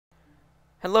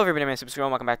Hello everybody, my name is Superscrull,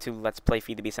 and welcome back to Let's Play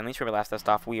Feed the Beast Unleashed. Where we last left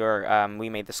off, we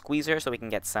made the squeezer so we can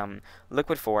get some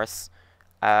liquid force.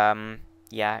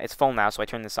 Yeah, it's full now, so I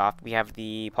turned this off. We have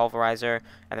the pulverizer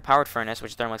and the powered furnace,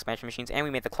 which is thermal expansion machines, and we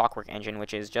made the clockwork engine,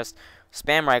 which is just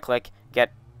spam right click,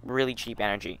 get really cheap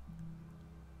energy.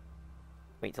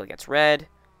 Wait till it gets red.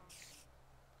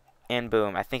 And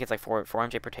boom, I think it's like 4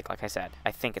 MJ per tick, like I said.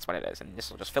 I think it's what it is, and this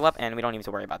will just fill up, and we don't need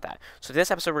to worry about that. So this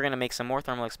episode, we're going to make some more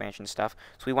thermal expansion stuff.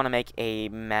 So we want to make a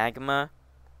magma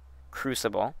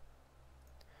crucible.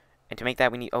 And to make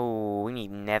that, we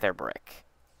need nether brick.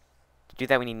 To do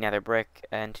that, we need nether brick,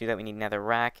 and to do that, we need nether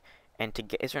rack. And to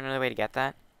get, is there another way to get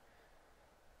that?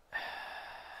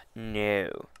 No.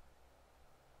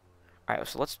 Alright,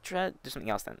 so let's try to do something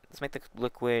else then. Let's make the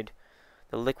liquid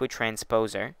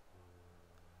transposer.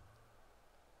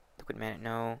 Liquid magnet,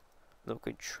 no.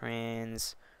 Liquid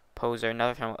transposer,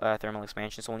 another thermal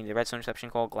expansion. So we'll need the redstone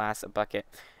reception coil, glass, a bucket,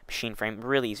 machine frame.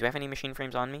 Really easy. Do I have any machine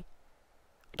frames on me?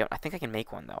 I don't. I think I can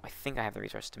make one, though. I think I have the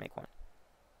resources to make one.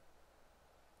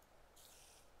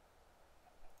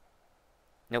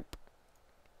 Nope.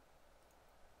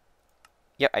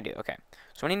 Yep, I do. Okay.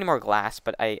 So I need more glass,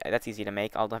 but that's easy to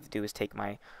make. All I have to do is take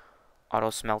my auto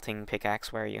smelting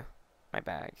pickaxe. Where are you? My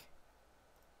bag.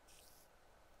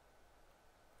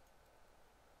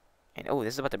 And, oh,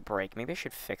 this is about to break. Maybe I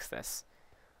should fix this.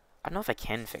 I don't know if I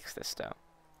can fix this, though.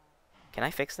 Can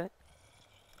I fix it?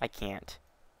 I can't.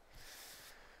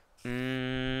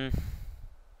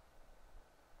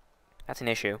 That's an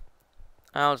issue.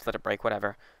 I'll just let it break,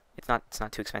 whatever. It's not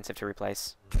too expensive to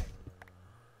replace.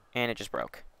 And it just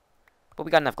broke. But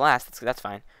we got enough glass. That's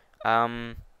fine. Do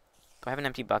I have an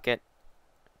empty bucket?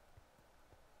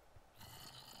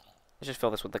 Let's just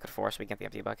fill this with liquid force so we can get the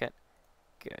empty bucket.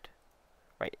 Good.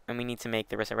 Right, and we need to make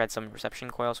the redstone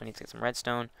reception coil, so we need to get some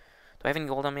redstone. Do I have any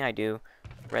gold on me? I do.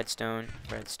 Redstone,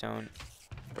 redstone,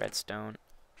 redstone.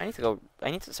 I need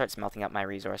to start smelting up my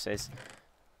resources.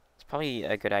 It's probably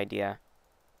a good idea.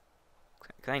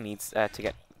 Because I need to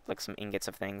get, like, some ingots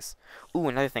of things. Ooh,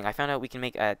 another thing. I found out we can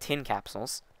make tin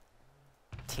capsules.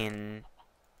 Tin.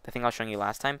 The thing I was showing you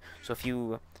last time. So if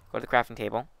you go to the crafting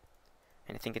table,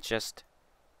 and I think it's just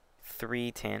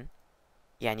 3 tin.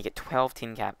 Yeah, and you get 12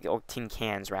 tin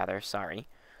cans, rather, sorry.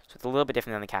 So it's a little bit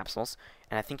different than the capsules.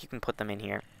 And I think you can put them in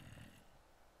here.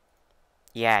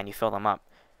 Yeah, and you fill them up.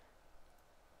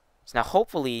 So now,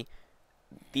 hopefully,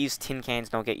 these tin cans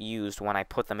don't get used when I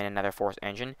put them in another force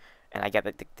engine. And I get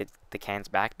the cans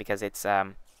back, because it's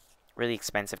really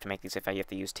expensive to make these if I have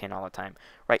to use tin all the time.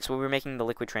 Right, so we were making the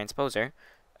liquid transposer.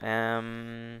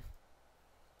 Redstone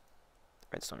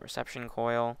reception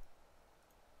coil.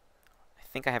 I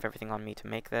think I have everything on me to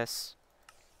make this.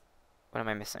 What am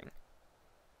I missing?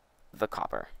 The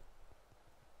copper.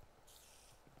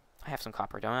 I have some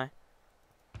copper, don't I?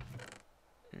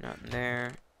 Not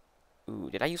there. Ooh,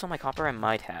 did I use all my copper? I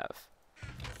might have.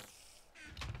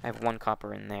 I have 1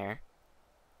 copper in there.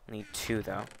 I need 2,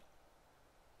 though.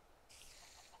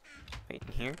 Wait,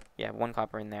 in here? Yeah, 1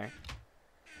 copper in there.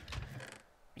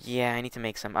 Yeah, I need to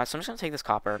make some. So I'm just going to take this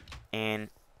copper and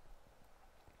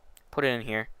put it in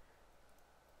here.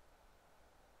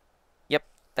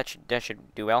 That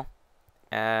should do well.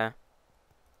 I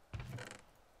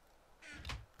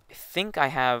think I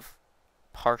have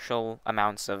partial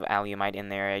amounts of alumite in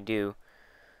there. I do,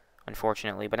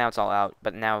 unfortunately, but now it's all out.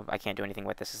 But now I can't do anything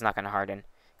with this. It's not going to harden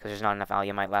because there's not enough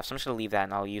alumite left. So I'm just going to leave that,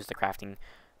 and I'll use the crafting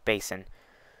basin.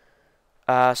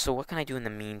 So what can I do in the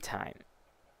meantime?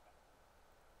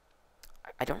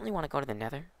 I don't really want to go to the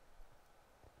nether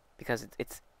because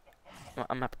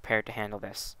I'm not prepared to handle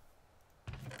this.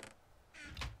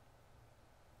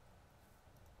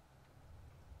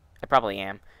 I probably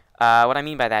am. What I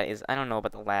mean by that is, I don't know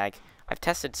about the lag. I've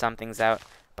tested some things out,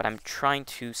 but I'm trying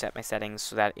to set my settings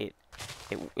so that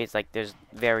it's like there's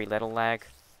very little lag.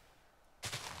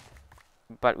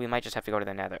 But we might just have to go to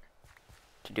the nether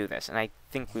to do this, and I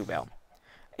think we will.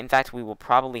 In fact, we will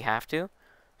probably have to.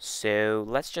 So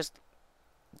let's just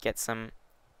get some.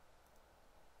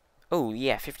 Oh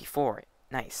yeah, 54.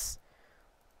 Nice.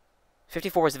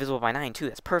 54 is divisible by 9 too.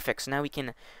 That's perfect. So now we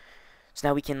can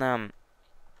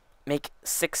make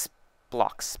 6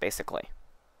 blocks, basically.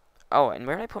 Oh, and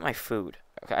where did I put my food?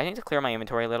 Okay, I need to clear my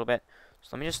inventory a little bit. So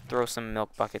let me just throw some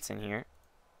milk buckets in here.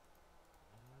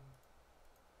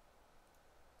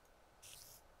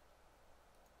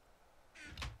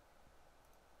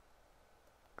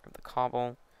 Grab the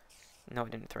cobble. No, I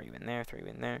didn't throw you in there. Throw you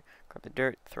in there. Grab the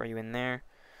dirt. Throw you in there.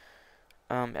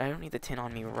 I don't need the tin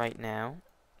on me right now.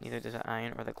 Neither does the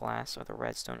iron or the glass or the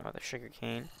redstone or the sugar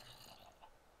cane.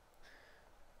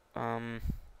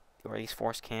 Or these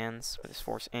force cans, or this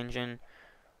force engine.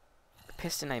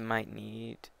 piston I might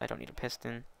need. I don't need a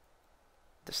piston.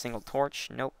 The single torch,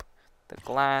 nope. The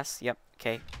glass, yep,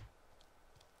 okay.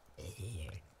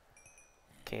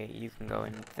 Okay, you can go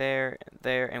in there,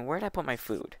 there, and where did I put my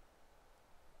food?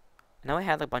 I know I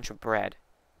had a bunch of bread.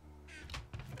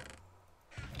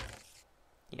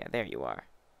 Yeah, there you are.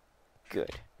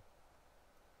 Good.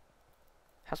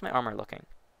 How's my armor looking?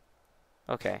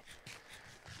 Okay.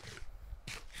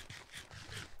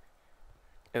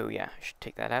 Oh yeah, I should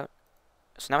take that out.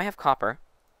 So now I have copper.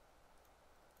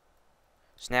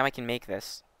 So now I can make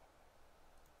this.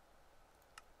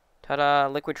 Ta-da!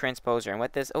 Liquid transposer. And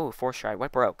what this? Oh, force shard.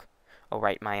 What broke? Oh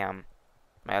right, my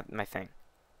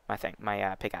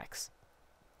pickaxe.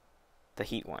 The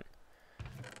heat one.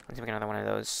 Let's make another one of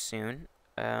those soon.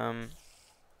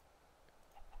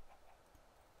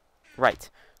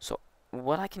 Right. So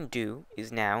what I can do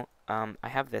is now, I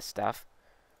have this stuff.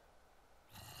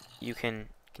 You can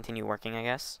continue working, I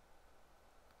guess.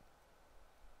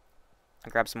 I'll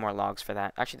grab some more logs for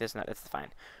that. Actually, there's not. That's fine.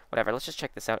 Whatever. Let's just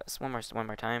check this out one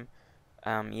more time.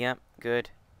 Yep. Good.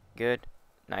 Good.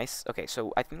 Nice. Okay,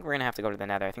 so I think we're gonna have to go to the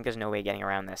Nether. I think there's no way getting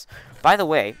around this. By the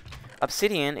way,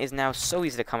 obsidian is now so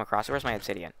easy to come across. Where's my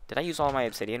obsidian? Did I use all my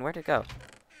obsidian? Where did it go?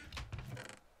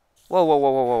 Whoa, whoa,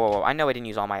 whoa, whoa, whoa, whoa! I know I didn't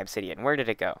use all my obsidian. Where did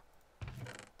it go?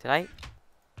 Did I?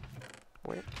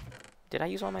 Where? Did I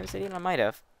use all my obsidian? I might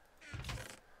have.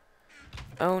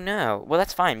 Oh no. Well,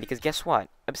 that's fine, because guess what?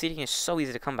 Obsidian is so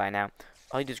easy to come by now.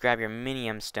 All you do is grab your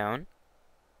minium stone.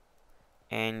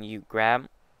 And you grab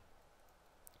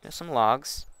some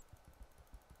logs.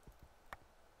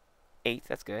 8,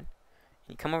 that's good.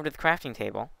 You come over to the crafting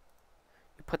table.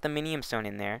 You put the minium stone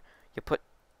in there. You put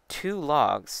 2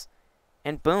 logs.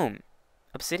 And boom.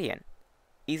 Obsidian.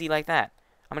 Easy like that.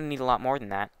 I'm going to need a lot more than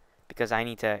that, because I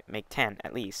need to make 10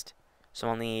 at least. So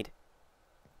I'll need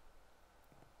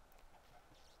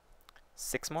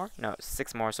 6 more? No,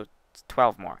 6 more, so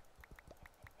 12 more.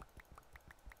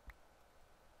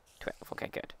 12. Okay,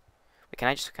 good. Wait, can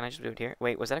I just do it here?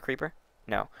 Wait, was that a creeper?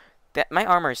 No. That my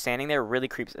armor is standing there really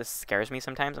scares me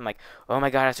sometimes. I'm like, oh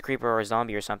my god, it's a creeper or a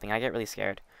zombie or something. I get really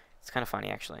scared. It's kind of funny,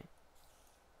 actually.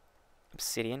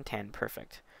 Obsidian 10,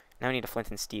 perfect. Now we need a flint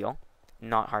and steel.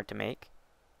 Not hard to make.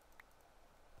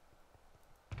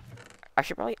 I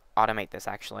should probably automate this,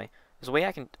 actually. There's a way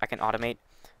I can automate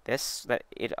this, that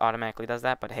it automatically does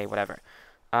that, but hey, whatever.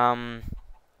 Iron.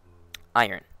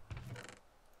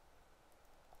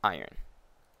 Iron.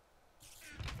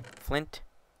 Flint.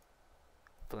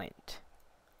 Flint.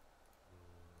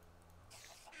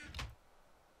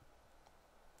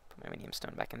 Put my medium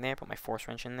stone back in there, put my force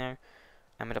wrench in there.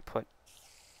 I'm gonna put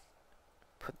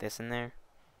this in there.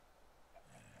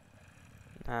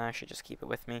 I should just keep it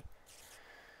with me.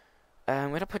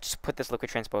 I'm gonna just put this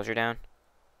liquid transposer down.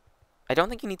 I don't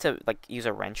think you need to like use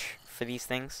a wrench for these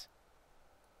things.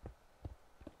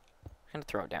 I'm gonna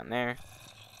throw it down there.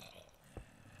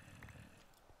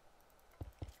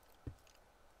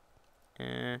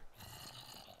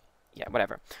 Yeah,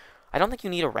 whatever. I don't think you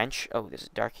need a wrench. Oh, this is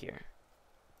dark here.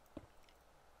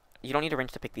 You don't need a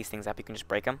wrench to pick these things up. You can just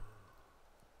break them.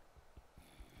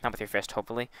 Not with your fist,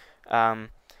 hopefully.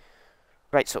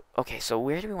 Right, so, okay, so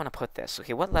where do we want to put this?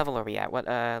 Okay, what level are we at? What,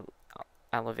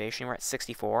 elevation? We're at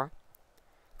 64.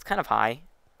 It's kind of high.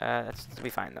 That'll be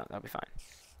fine, though. That'll be fine.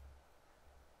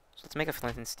 So let's make a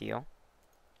flint and steel.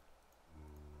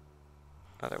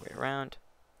 Other way around.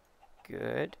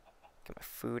 Good. Get my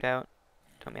food out.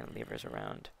 Don't make the levers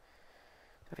around.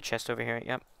 I have a chest over here.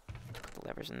 Yep. Put the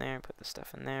levers in there. Put the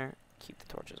stuff in there. Keep the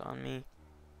torches on me.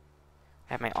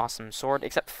 I have my awesome sword.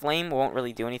 Except flame won't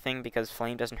really do anything because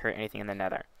flame doesn't hurt anything in the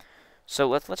nether. So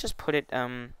let's just put it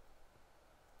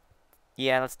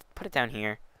yeah, let's put it down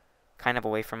here. Kind of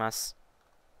away from us.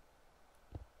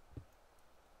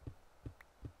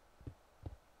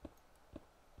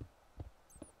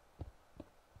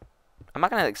 I'm not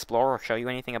going to explore or show you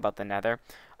anything about the nether.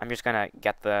 I'm just going to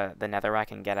get the netherrack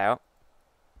and get out.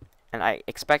 And I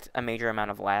expect a major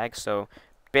amount of lag, so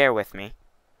bear with me.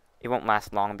 It won't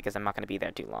last long because I'm not going to be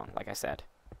there too long, like I said.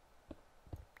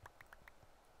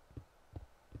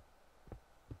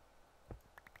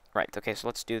 Right, okay, so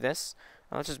let's do this.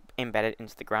 Let's just embed it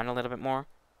into the ground a little bit more.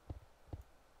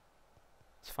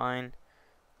 It's fine.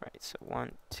 Right, so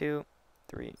 1, 2,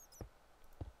 3.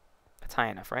 That's high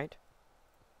enough, right?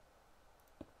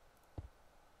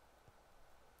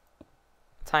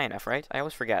 It's high enough, right? I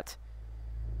always forget.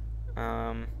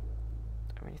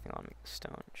 Anything on me?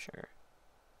 Stone, sure.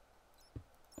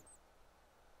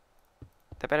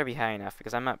 That better be high enough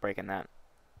because I'm not breaking that.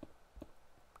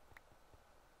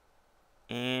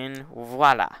 And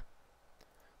voila.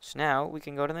 So now we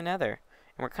can go to the nether.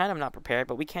 And we're kind of not prepared,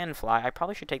 but we can fly. I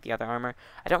probably should take the other armor.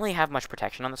 I don't really have much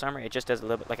protection on this armor. It just does a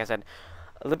little bit, like I said,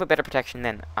 a little bit better protection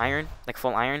than iron, like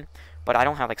full iron. But I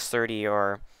don't have like sturdy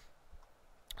or...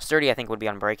 Sturdy I think would be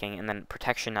unbreaking, and then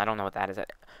protection, I don't know what that is.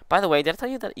 By the way, did I tell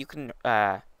you that you can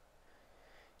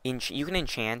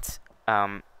enchant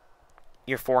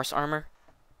your force armor?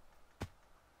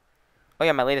 Oh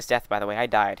yeah, my latest death, by the way, I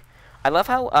died. I love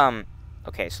how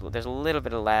okay, so there's a little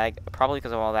bit of lag, probably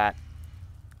because of all that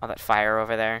fire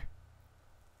over there.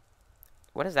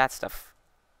 What is that stuff?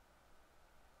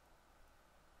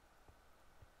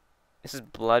 This is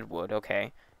bloodwood,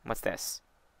 okay. What's this?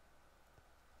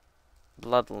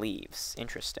 Blood leaves.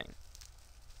 Interesting.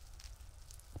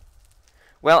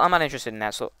 Well, I'm not interested in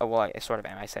that, so... well, I sort of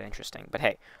am. I said interesting. But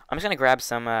hey, I'm just going to grab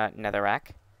some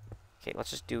netherrack. Okay, let's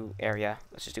just do area.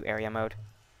 Let's just do area mode.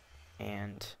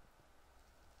 And...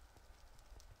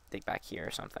 dig back here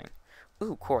or something.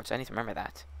 Ooh, quartz. I need to remember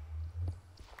that.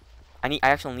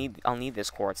 I'll need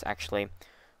this quartz, actually,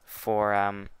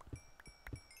 for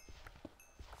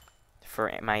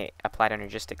my applied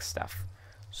energistics stuff.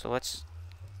 So let's...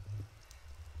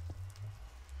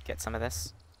 get some of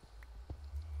this.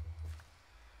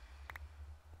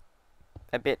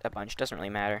 A bunch, doesn't really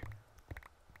matter.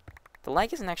 The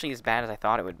lag isn't actually as bad as I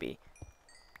thought it would be.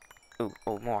 Ooh,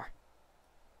 oh, more.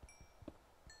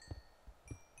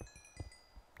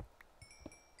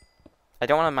 I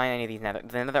don't want to mine any of these nether.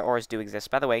 The nether ores do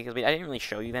exist, by the way, because I didn't really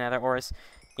show you the nether ores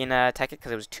in Tekkit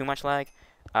because it was too much lag.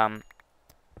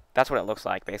 That's what it looks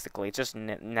like, basically. It's just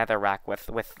netherrack with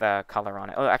the color on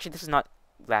it. Oh, actually, this is not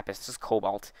lapis. This is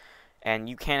cobalt, and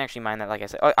you can actually mine that. Like I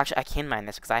said, oh, actually, I can mine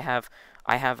this because I have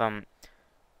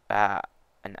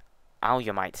an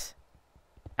alumite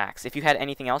axe. If you had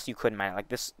anything else, you could mine it. Like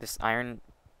this iron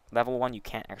level one, you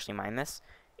can't actually mine this.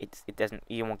 It doesn't.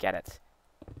 You won't get it.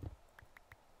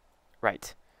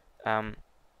 Right. So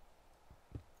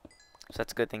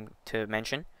that's a good thing to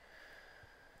mention.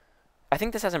 I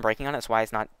think this has some breaking on it. That's why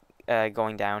it's not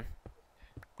going down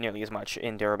nearly as much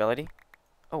in durability.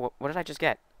 Oh, what did I just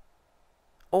get?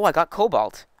 Oh, I got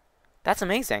cobalt. That's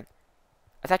amazing.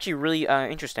 That's actually really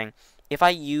interesting. If I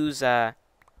use the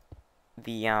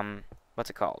what's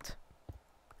it called?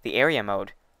 The area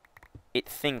mode, it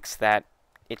thinks that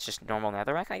it's just normal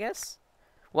netherrack, I guess.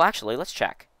 Well, actually, let's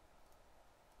check.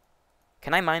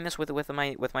 Can I mine this with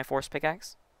my force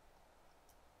pickaxe?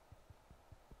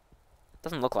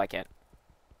 Doesn't look like it.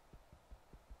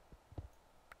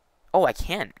 Oh, I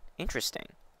can. Interesting.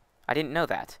 I didn't know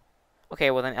that. Okay,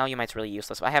 well then alumite's really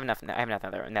useless. I have enough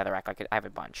netherrack. I have a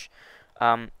bunch.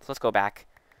 So let's go back.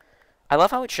 I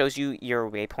love how it shows you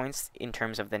your waypoints in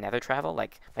terms of the nether travel.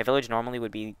 Like, my village normally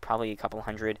would be probably a couple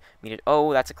hundred meters.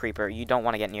 Oh, that's a creeper. You don't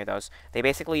want to get near those. They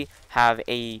basically have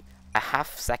a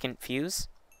half-second fuse.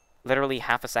 Literally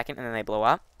half a second, and then they blow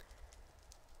up.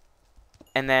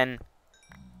 And then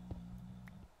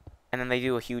they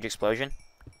do a huge explosion,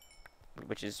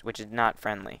 which is not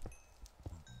friendly.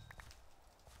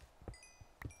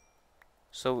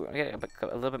 So I get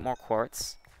a little bit more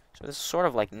quartz. So this is sort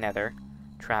of like nether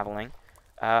traveling.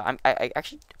 I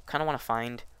actually kind of want to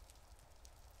find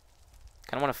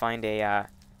a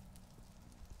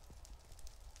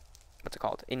what's it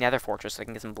called? A nether fortress so I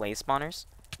can get some blaze spawners.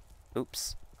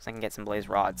 Oops, so I can get some blaze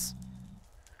rods,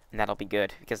 and that'll be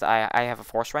good because I have a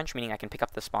force wrench, meaning I can pick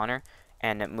up the spawner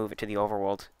and move it to the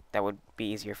overworld. That would be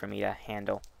easier for me to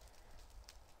handle.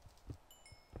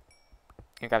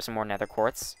 Gonna grab some more nether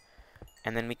quartz,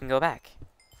 and then we can go back.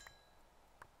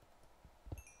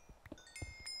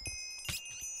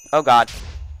 Oh god.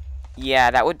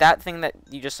 Yeah, that thing that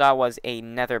you just saw was a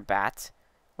nether bat.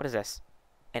 What is this?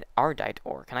 An ardite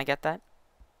ore. Can I get that?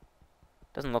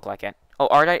 Doesn't look like it. Oh,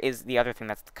 ardite is the other thing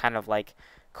that's kind of like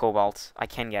cobalt. I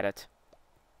can get it.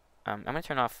 I'm gonna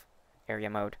turn off area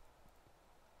mode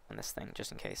on this thing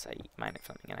just in case I mine it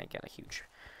something and I get a huge.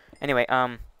 Anyway,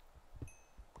 what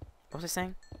was I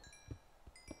saying?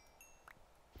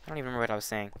 I don't even remember what I was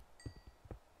saying.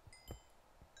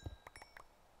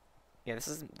 Yeah, this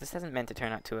isn't meant to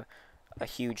turn out to a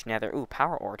huge nether. Ooh,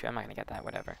 power ore too. I'm not gonna get that.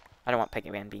 Whatever. I don't want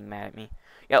Pigman being mad at me.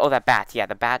 Yeah. Oh, that bat. Yeah,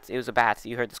 the bat. It was a bat.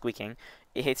 You heard the squeaking.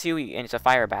 It hits you, and it's a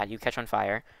fire bat. You catch on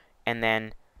fire, and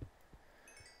then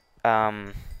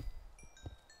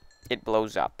it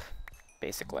blows up,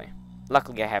 basically.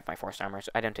 Luckily, I have my force armor,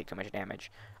 so I don't take too much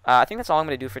damage. I think that's all I'm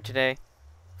gonna do for today.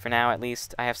 For now, at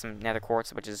least. I have some nether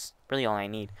quartz, which is really all I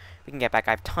need. We can get back.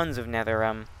 I have tons of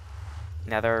nether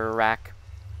rack.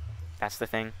 That's the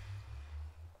thing.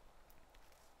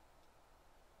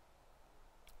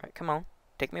 Alright, come on.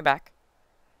 Take me back.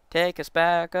 Take us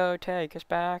back, oh, take us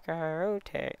back, oh,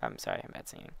 take... I'm sorry, I'm bad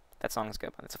singing. That song is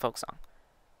good, but it's a folk song.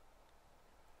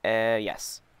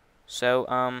 Yes. So,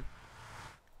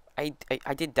 I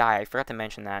did die. I forgot to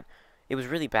mention that. It was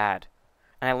really bad.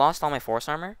 And I lost all my force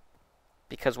armor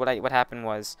because what happened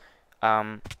was,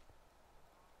 it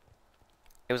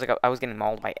was like I was getting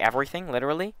mauled by everything,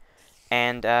 literally.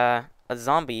 And, a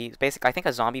zombie, basically, I think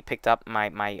a zombie picked up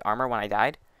my armor when I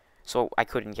died, so I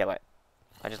couldn't kill it.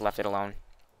 I just left it alone.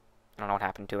 I don't know what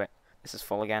happened to it. This is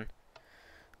full again.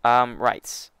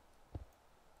 Right.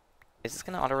 Is this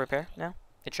gonna auto-repair now?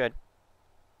 It should.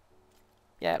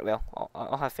 Yeah, it will.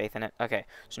 I'll have faith in it. Okay,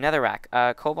 so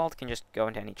netherrack. Cobalt can just go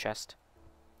into any chest.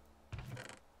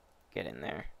 Get in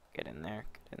there. Get in there.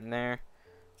 Get in there.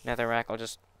 Netherrack, I'll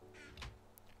just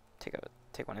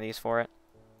take one of these for it.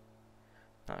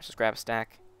 No, let's just grab a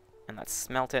stack, and let's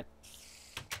smelt it.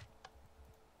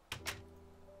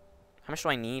 How much do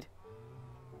I need?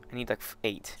 I need like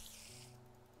 8.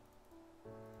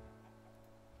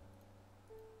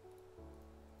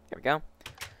 There we go.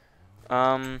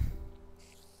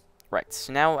 Right,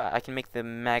 so now I can make the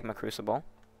magma crucible.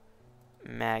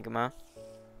 Magma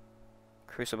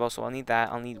crucible, so I'll need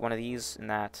that. I'll need one of these and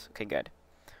that. Okay, good.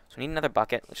 So I need another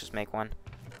bucket. Let's just make one.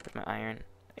 Put my iron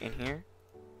in here.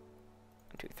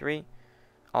 1, 2, 3.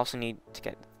 Also need to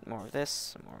get more of this,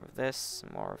 some more of this,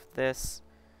 some more of this.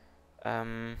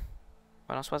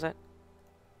 What else was it?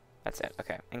 That's it.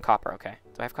 Okay, and copper. Okay,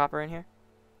 do I have copper in here?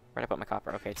 Where'd I put my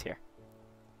copper? Okay, it's here.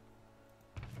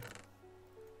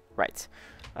 Right.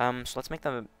 So let's make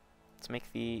the.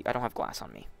 I don't have glass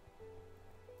on me.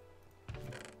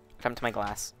 Come to my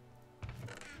glass.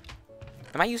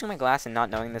 Am I using my glass and not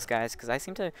knowing this, guys? Because I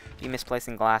seem to be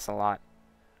misplacing glass a lot.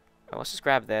 Oh, let's just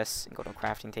grab this and go to a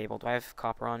crafting table. Do I have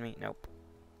copper on me? Nope.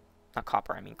 Not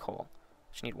copper, I mean coal.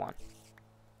 Just need 1.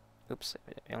 Oops,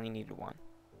 I only needed 1.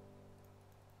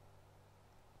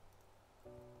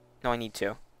 No, I need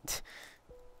 2.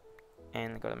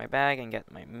 And go to my bag and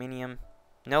get my minium.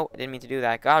 No, I didn't mean to do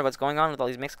that. God, what's going on with all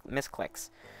these misclicks?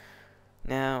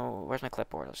 Now, where's my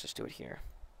clipboard? Let's just do it here.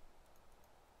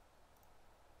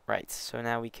 Right, so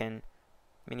now we can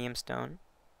minium stone,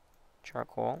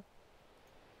 charcoal.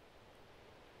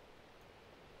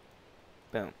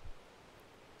 Boom.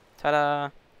 Ta-da!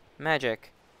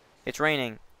 Magic! It's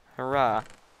raining! Hurrah!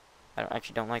 I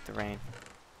actually don't like the rain.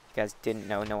 If you guys didn't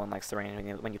know, no one likes the rain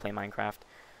when you play Minecraft.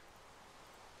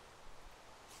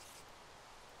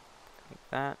 Make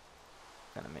that.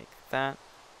 Gonna make that.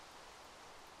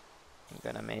 I'm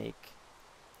gonna make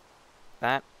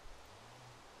that.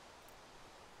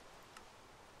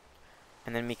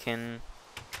 And then we can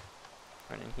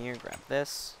run in here, grab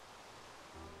this.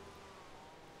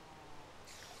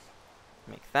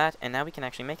 Make that, and now we can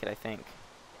actually make it, I think.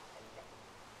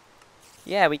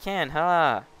 Yeah, we can,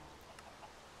 ha!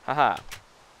 Haha.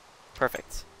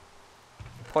 Perfect.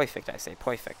 Perfect, I say,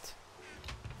 perfect.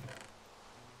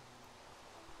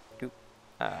 Oop.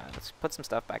 Let's put some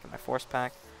stuff back in my force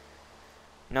pack.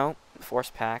 No,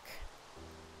 force pack.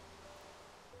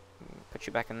 Put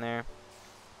you back in there.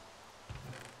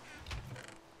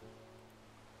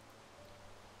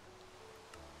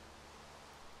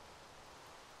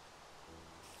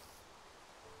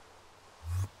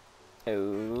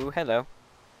 Oh, hello.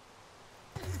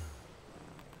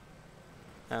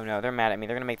 Oh no, they're mad at me.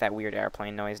 They're gonna make that weird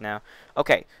airplane noise now.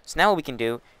 Okay, so now what we can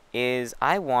do is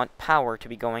I want power to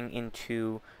be going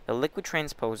into the liquid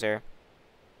transposer.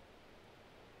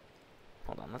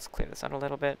 Hold on, let's clear this out a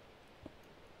little bit.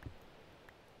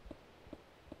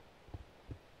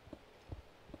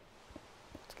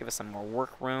 Let's give us some more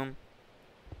work room.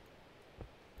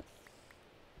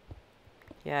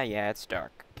 Yeah, it's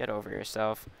dark. Get over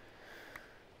yourself.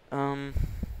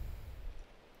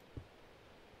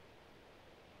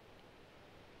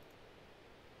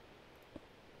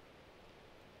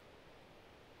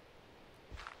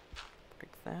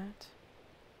 Break that.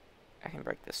 I can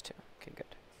break this too. Okay, good.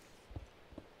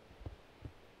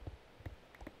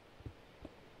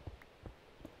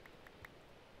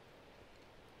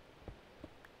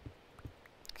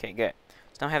 Okay, good.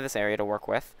 So now I have this area to work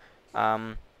with.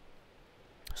 So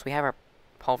we have our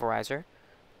pulverizer.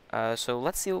 So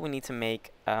let's see what we need to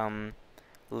make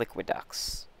liquid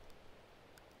ducts.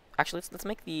 Actually, let's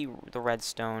make the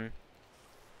redstone.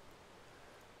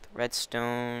 The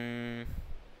redstone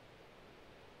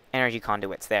energy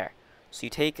conduits there. So you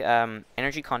take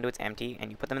energy conduits empty and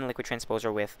you put them in the liquid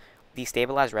transposer with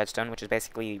destabilized redstone, which is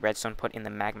basically redstone put in the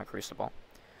magma crucible.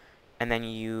 And then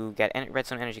you get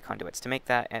redstone energy conduits. To make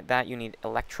that you need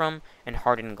electrum and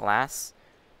hardened glass.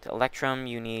 To electrum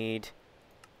you need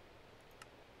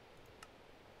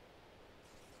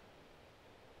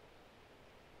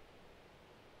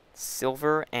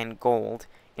silver and gold,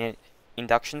 and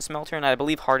induction smelter, and I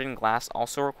believe hardened glass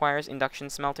also requires induction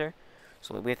smelter.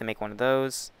 So we have to make one of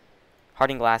those.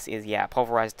 Hardened glass is, yeah,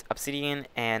 pulverized obsidian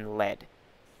and lead.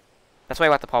 That's why I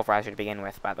got the pulverizer to begin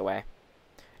with, by the way.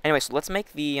 Anyway, so let's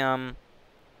make the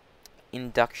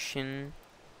induction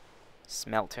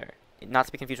smelter. Not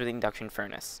to be confused with the induction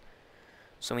furnace.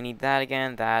 So we need that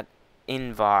again, that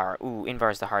Invar. Ooh,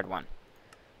 Invar is the hard one.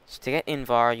 So to get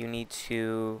Invar, you need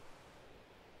to...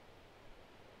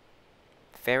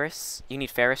 ferrous? You need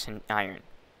ferrous and iron.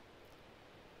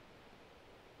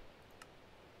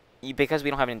 Because we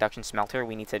don't have an induction smelter,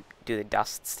 we need to do the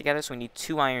dusts together. So we need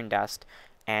 2 iron dust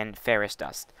and ferrous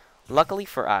dust. Luckily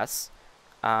for us,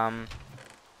 I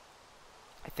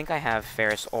think I have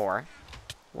ferrous ore.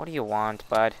 What do you want,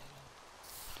 bud?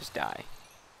 Just die.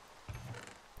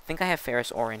 I think I have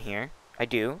ferrous ore in here. I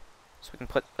do. So we can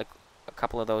put like a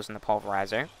couple of those in the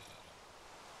pulverizer.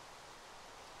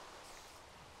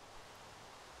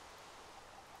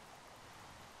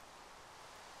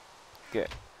 Good.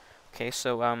 Okay,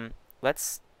 so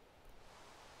let's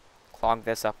clog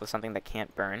this up with something that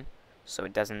can't burn, so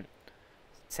it doesn't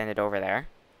send it over there.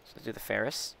 So let's do the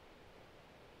ferrous.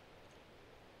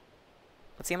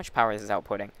 Let's see how much power this is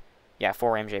outputting. Yeah,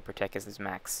 4 MJ per tick is his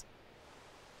max.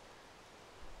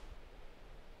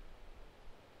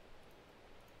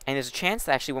 And there's a chance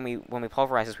that actually when we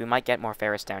pulverize this, we might get more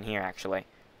ferrous down here, actually.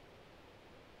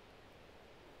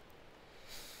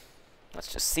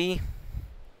 Let's just see.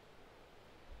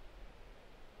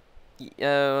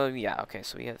 Yeah, okay,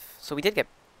 so we did get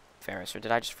ferrous, or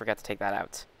did I just forget to take that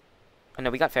out? Oh, no,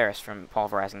 we got ferrous from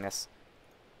pulverizing this.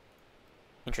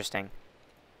 Interesting.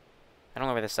 I don't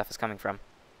know where this stuff is coming from.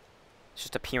 It's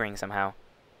just appearing somehow.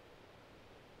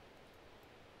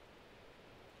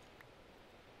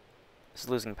 This is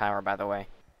losing power, by the way.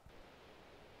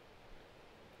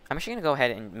 I'm actually going to go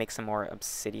ahead and make some more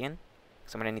obsidian,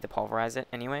 because I'm going to need to pulverize it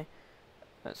anyway.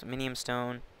 So minium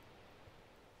stone.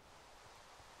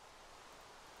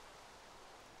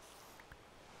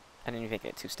 I didn't even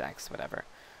get 2 stacks, whatever.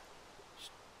 Just,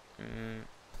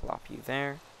 plop you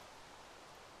there.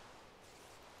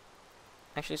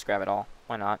 Actually, just grab it all.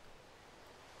 Why not?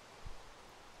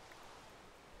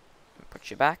 Put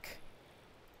you back.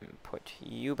 Put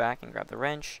you back and grab the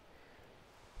wrench.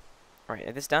 Alright,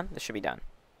 is this done? This should be done.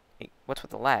 Hey, what's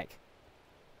with the lag?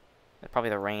 That's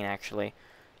probably the rain, actually.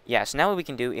 Yeah, so now what we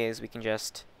can do is we can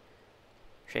just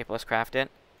shapeless craft it.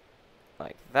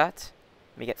 Like that.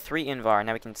 We get 3 Invar.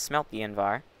 Now we can smelt the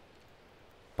Invar.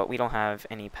 But we don't have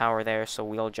any power there, so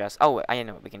we'll just... Oh, I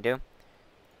know what we can do.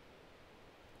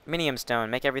 Minium stone.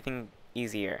 Make everything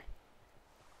easier.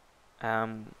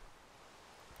 Grab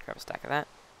a stack of that.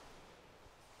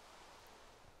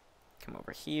 Come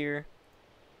over here.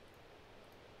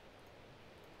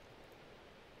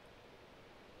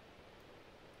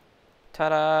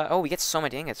 Ta-da! Oh, we get so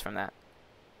many ingots from that.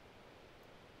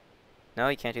 No,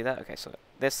 you can't do that? Okay, so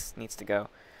this needs to go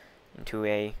into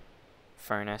a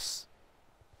furnace.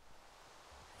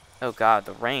 Oh god,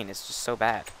 the rain is just so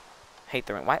bad. I hate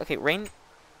the rain. Why? Okay,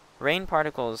 rain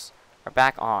particles are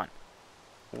back on.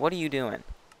 What are you doing?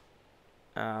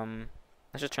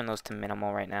 Let's just turn those to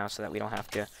minimal right now so that we don't have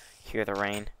to hear the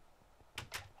rain.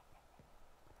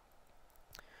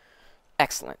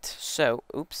 Excellent. So,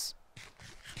 oops.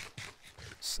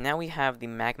 So now we have the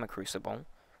magma crucible.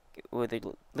 The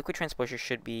liquid transposer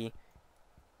should be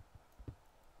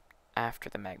after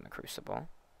the magma crucible.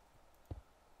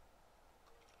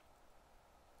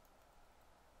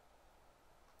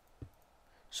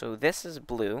 So this is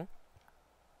blue.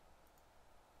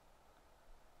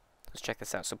 Let's check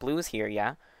this out. So blue is here,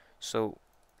 yeah. So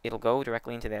it'll go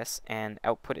directly into this, and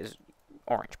output is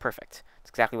orange. Perfect. That's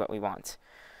exactly what we want.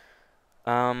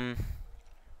 And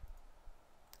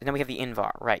then we have the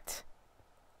Invar, right.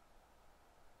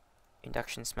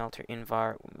 Induction smelter,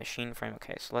 Invar, machine frame.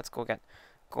 Okay, so let's go get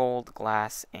gold,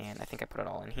 glass, and I think I put it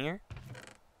all in here.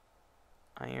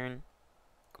 Iron,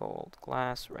 gold,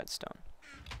 glass, redstone.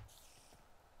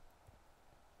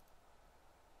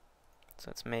 So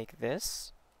let's make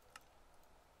this.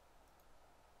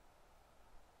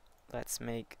 Let's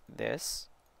make this.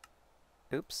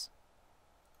 Oops.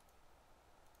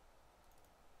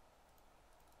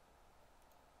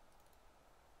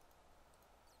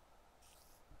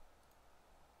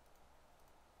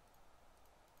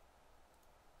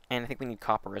 And I think we need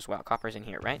copper as well. Copper's in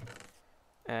here, right?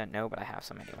 No, but I have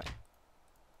some anyway.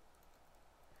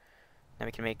 Now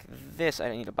we can make this. I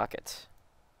don't need a bucket.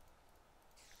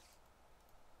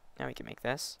 Now we can make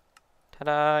this.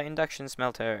 Ta-da! Induction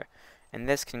smelter. And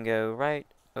this can go right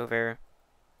over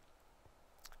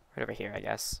here, I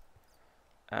guess.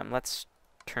 Let's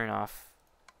turn off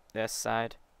this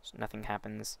side. so nothing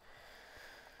happens.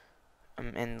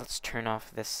 And let's turn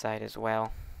off this side as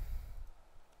well.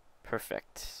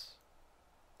 Perfect.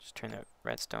 Just turn the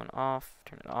redstone off.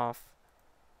 Turn it off.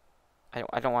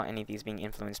 I don't want any of these being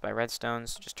influenced by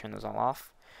redstones. Just turn those all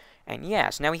off. And yeah,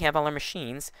 so now we have all our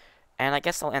machines. And I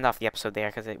guess I'll end off the episode there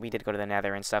because we did go to the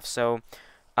nether and stuff. So,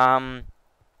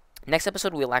 next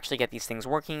episode we'll actually get these things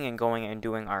working and going and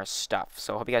doing our stuff.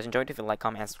 So, hope you guys enjoyed. If you like,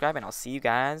 comment, and subscribe, and I'll see you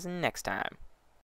guys next time.